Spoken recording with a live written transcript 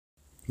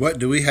What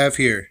do we have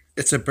here?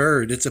 It's a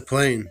bird, it's a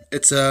plane,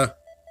 it's a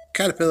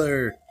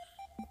caterpillar.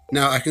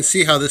 Now I can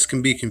see how this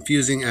can be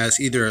confusing as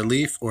either a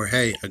leaf or,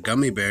 hey, a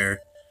gummy bear.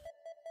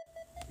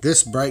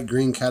 This bright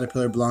green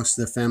caterpillar belongs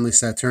to the family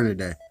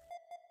Saturnidae.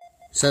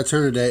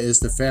 Saturnidae is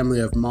the family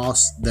of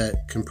moths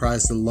that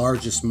comprise the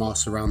largest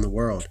moths around the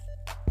world.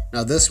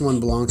 Now this one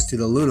belongs to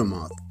the Luna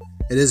moth.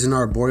 It is an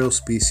arboreal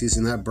species,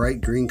 and that bright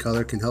green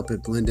color can help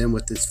it blend in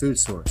with its food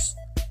source.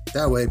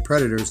 That way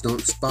predators don't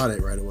spot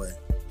it right away.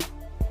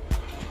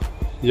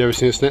 You ever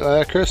seen a snake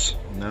like that, Chris?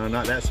 No,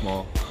 not that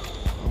small.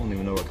 I don't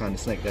even know what kind of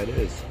snake that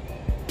is.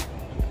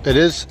 It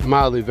is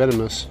mildly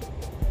venomous.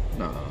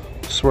 Nah.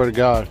 Swear to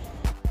God.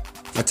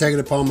 I take it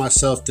upon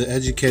myself to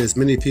educate as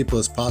many people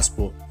as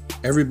possible.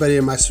 Everybody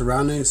in my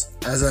surroundings,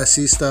 as I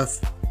see stuff,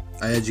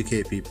 I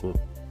educate people.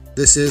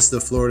 This is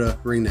the Florida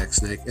ringneck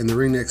snake, and the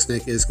ringneck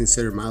snake is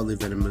considered mildly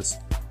venomous.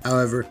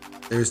 However,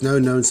 there is no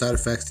known side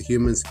effects to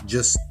humans,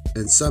 just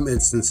in some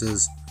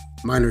instances,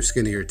 minor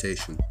skin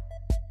irritation.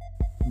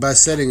 By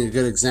setting a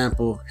good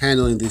example,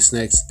 handling these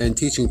snakes, and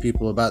teaching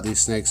people about these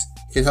snakes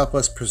can help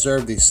us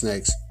preserve these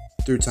snakes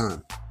through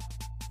time.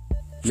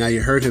 Now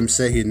you heard him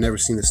say he had never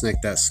seen a snake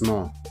that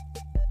small.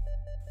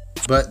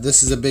 But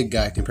this is a big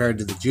guy compared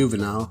to the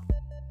juvenile.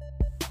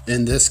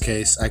 In this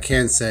case, I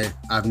can say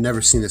I've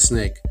never seen a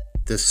snake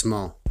this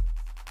small.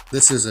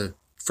 This is a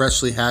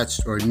freshly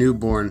hatched or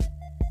newborn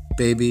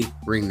baby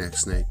ringneck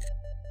snake.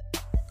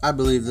 I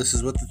believe this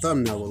is what the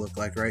thumbnail will look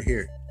like right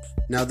here.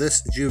 Now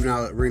this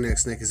juvenile ringneck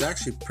snake is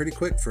actually pretty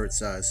quick for its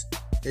size.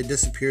 It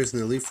disappears in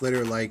the leaf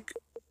litter like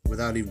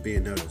without even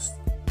being noticed.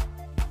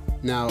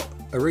 Now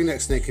a ringneck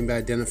snake can be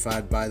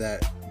identified by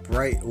that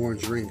bright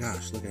orange ring.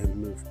 Gosh, look at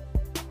him move.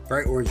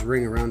 Bright orange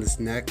ring around his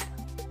neck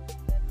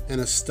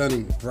and a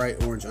stunning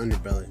bright orange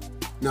underbelly.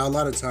 Now a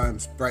lot of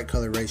times bright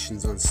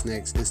colorations on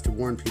snakes is to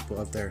warn people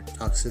of their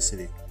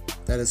toxicity.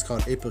 That is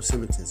called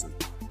aposematism.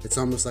 It's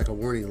almost like a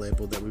warning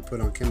label that we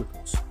put on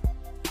chemicals.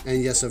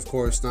 And yes, of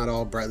course, not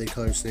all brightly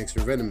colored snakes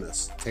are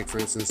venomous. Take for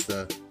instance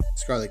the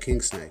scarlet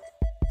king snake.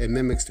 It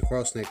mimics the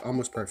coral snake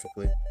almost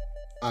perfectly.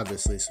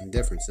 Obviously some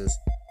differences,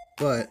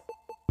 but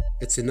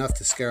it's enough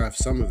to scare off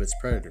some of its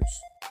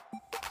predators.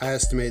 I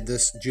estimate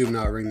this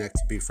juvenile ringneck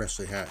to be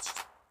freshly hatched.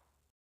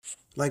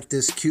 Like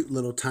this cute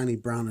little tiny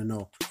brown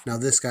anole. Now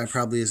this guy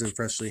probably isn't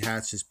freshly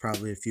hatched, is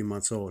probably a few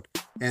months old,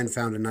 and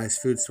found a nice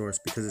food source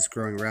because it's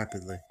growing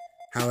rapidly.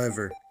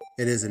 However,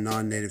 it is a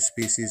non-native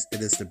species.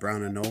 It is the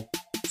brown anole,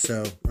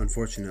 so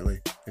unfortunately,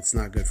 it's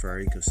not good for our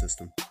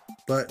ecosystem.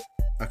 But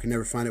I could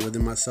never find it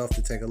within myself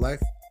to take a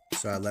life,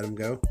 so I let him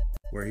go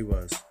where he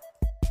was.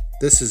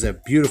 This is a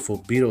beautiful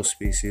beetle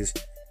species,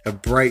 a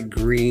bright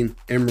green,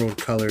 emerald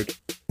colored.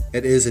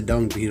 It is a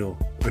dung beetle,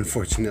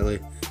 unfortunately.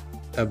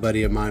 A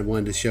buddy of mine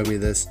wanted to show me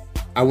this.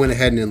 I went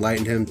ahead and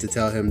enlightened him to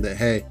tell him that,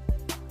 hey,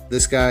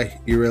 this guy,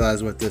 you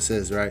realize what this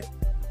is, right?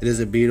 It is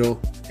a beetle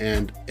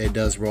and it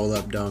does roll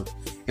up dung.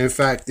 In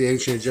fact, the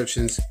ancient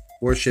Egyptians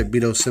worshipped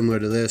beetles similar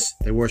to this.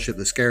 They worshipped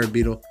the scarab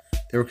beetle.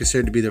 They were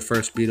considered to be the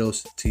first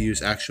beetles to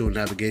use actual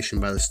navigation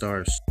by the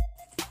stars.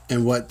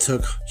 And what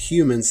took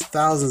humans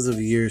thousands of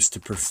years to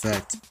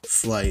perfect,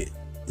 flight.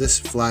 This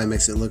fly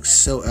makes it look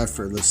so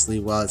effortlessly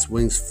while its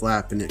wings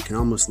flap and it can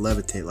almost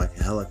levitate like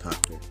a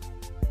helicopter.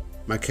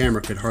 My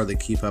camera could hardly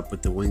keep up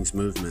with the wings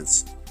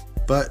movements,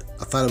 but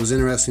I thought it was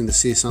interesting to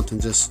see something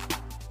just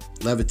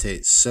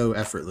levitate so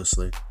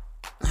effortlessly.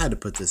 I had to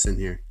put this in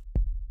here.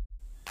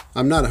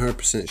 I'm not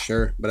 100%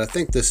 sure, but I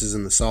think this is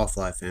in the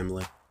sawfly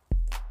family.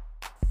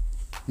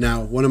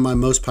 Now, one of my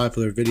most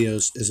popular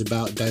videos is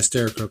about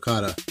Dystera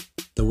crocata,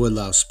 the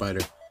woodlouse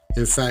spider.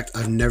 In fact,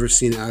 I've never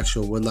seen an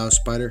actual woodlouse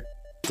spider.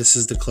 This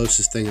is the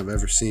closest thing I've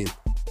ever seen.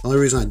 The only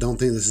reason I don't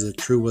think this is a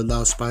true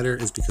woodlouse spider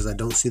is because I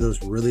don't see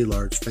those really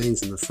large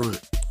fangs in the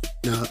front.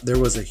 Now, there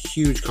was a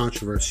huge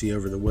controversy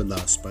over the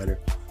woodlouse spider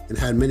and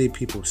had many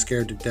people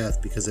scared to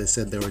death because they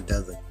said they were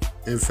deadly.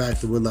 In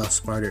fact, the woodlouse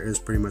spider is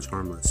pretty much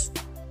harmless.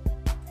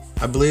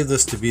 I believe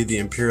this to be the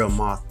imperial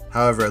moth,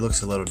 however it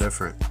looks a little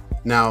different.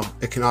 Now,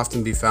 it can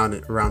often be found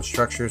around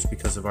structures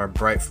because of our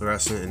bright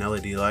fluorescent and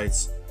LED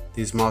lights.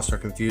 These moths are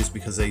confused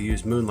because they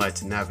use moonlight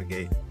to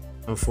navigate.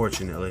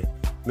 Unfortunately,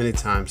 many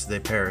times they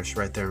perish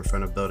right there in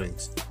front of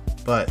buildings.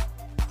 But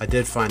I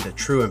did find a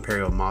true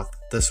imperial moth,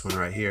 this one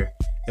right here.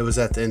 It was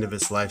at the end of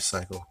its life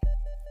cycle.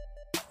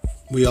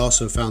 We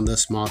also found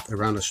this moth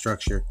around a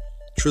structure.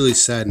 Truly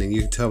saddening,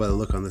 you can tell by the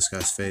look on this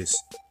guy's face.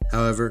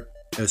 However,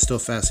 it was still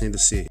fascinating to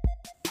see.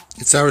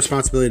 It's our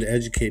responsibility to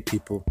educate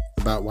people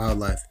about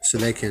wildlife so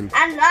they can...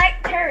 I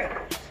like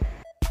turtles.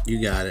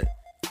 You got it.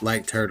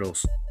 Like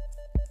turtles.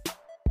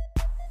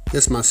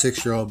 This is my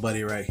 6-year-old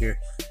buddy right here.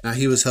 Now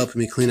he was helping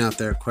me clean out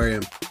their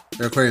aquarium.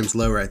 Their aquarium's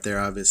low right there,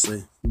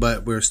 obviously,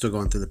 but we're still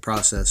going through the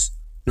process.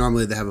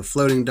 Normally they have a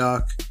floating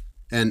dock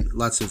and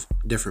lots of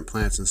different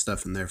plants and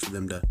stuff in there for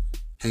them to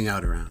hang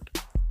out around.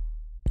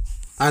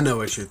 I know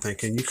what you're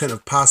thinking. You couldn't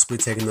have possibly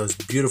taken those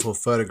beautiful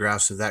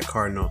photographs of that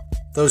cardinal.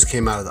 Those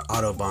came out of the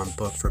Audubon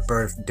book for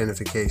bird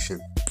identification.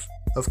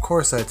 Of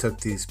course I took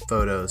these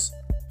photos.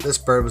 This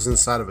bird was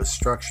inside of a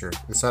structure,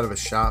 inside of a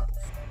shop.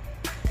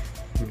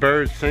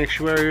 bird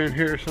sanctuary in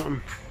here or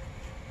something?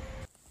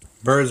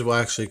 Birds will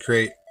actually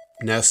create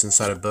nests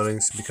inside of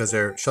buildings because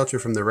they're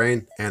sheltered from the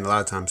rain and a lot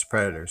of times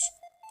predators.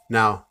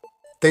 Now,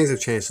 things have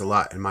changed a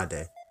lot in my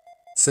day.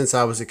 Since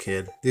I was a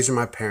kid, these are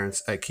my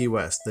parents at Key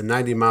West, the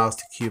 90 miles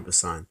to Cuba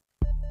sign.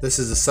 This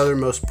is the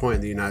southernmost point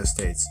in the United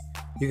States.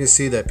 You can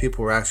see that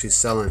people were actually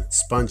selling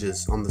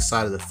sponges on the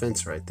side of the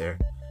fence right there.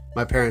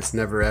 My parents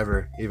never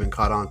ever even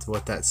caught on to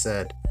what that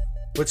said,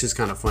 which is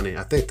kind of funny.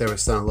 I think they were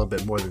selling a little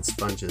bit more than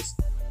sponges.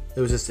 It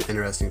was just an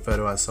interesting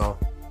photo I saw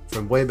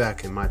from way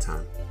back in my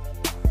time.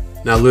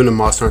 Now, Luna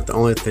moths aren't the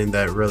only thing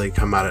that really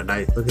come out at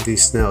night. Look at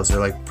these snails, they're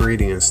like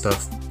breeding and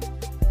stuff.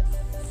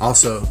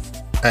 Also,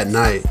 at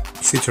night,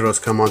 sea turtles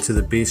come onto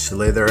the beach to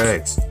lay their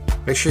eggs.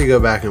 Make sure you go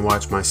back and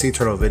watch my sea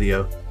turtle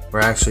video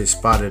where I actually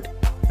spotted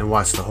and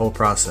watched the whole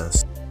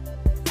process.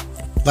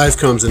 Life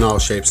comes in all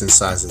shapes and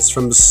sizes,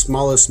 from the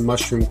smallest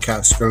mushroom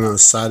caps growing on the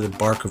side of the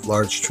bark of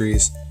large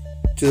trees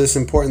to this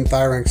important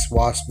Thyranx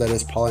wasp that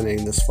is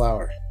pollinating this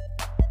flower.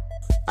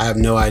 I have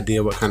no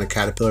idea what kind of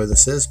caterpillar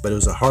this is, but it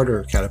was a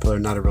harder caterpillar,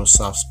 not a real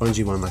soft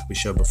spongy one like we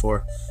showed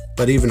before.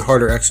 But even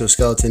harder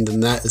exoskeleton than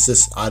that is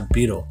this odd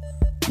beetle.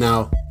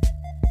 Now,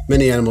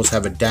 many animals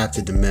have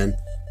adapted to men,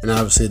 and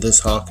obviously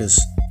this hawk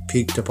is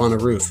peaked upon a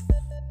roof.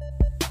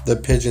 The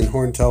pigeon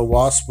horntail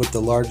wasp with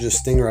the largest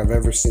stinger I've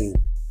ever seen.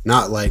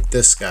 Not like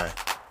this guy,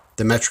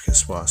 the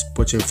Metricus wasp,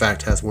 which in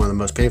fact has one of the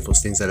most painful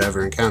stings I've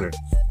ever encountered.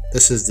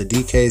 This is the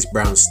DK's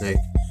brown snake,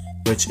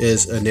 which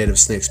is a native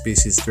snake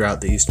species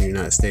throughout the eastern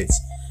United States.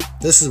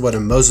 This is what a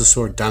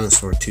mosasaur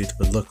dinosaur tooth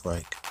would look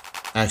like.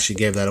 I actually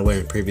gave that away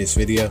in a previous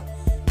video.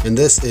 And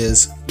this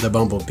is the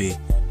bumblebee,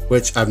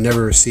 which I've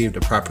never received a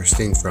proper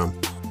sting from.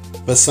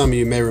 But some of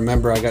you may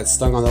remember I got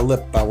stung on the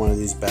lip by one of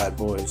these bad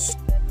boys.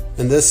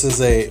 And this is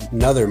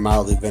another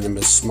mildly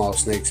venomous small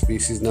snake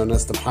species known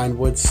as the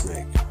pinewood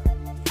snake.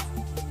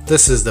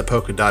 This is the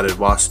polka-dotted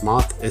wasp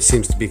moth. It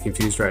seems to be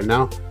confused right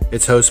now.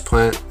 Its host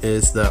plant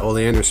is the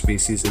oleander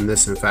species, and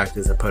this in fact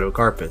is a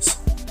podocarpus.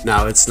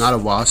 Now, it's not a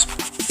wasp,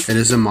 it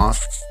is a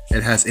moth.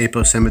 It has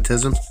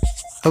aposematism,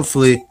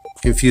 hopefully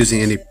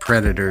confusing any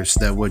predators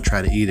that would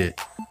try to eat it.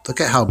 Look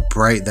at how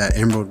bright that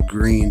emerald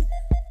green,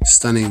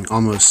 stunning,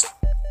 almost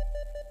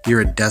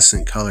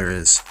iridescent color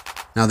is.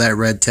 Now, that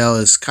red tail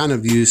is kind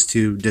of used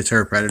to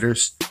deter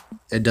predators.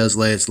 It does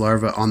lay its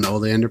larva on the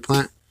oleander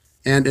plant,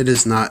 and it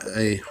is not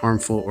a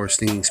harmful or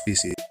stinging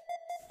species.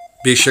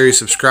 Be sure you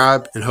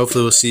subscribe, and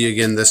hopefully we'll see you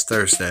again this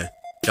Thursday.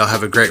 Y'all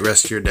have a great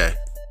rest of your day.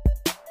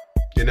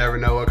 You never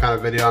know what kind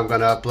of video I'm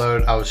going to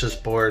upload. I was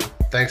just bored.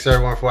 Thanks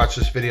everyone for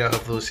watching this video.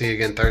 Hopefully we'll see you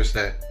again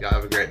Thursday. Y'all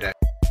have a great day.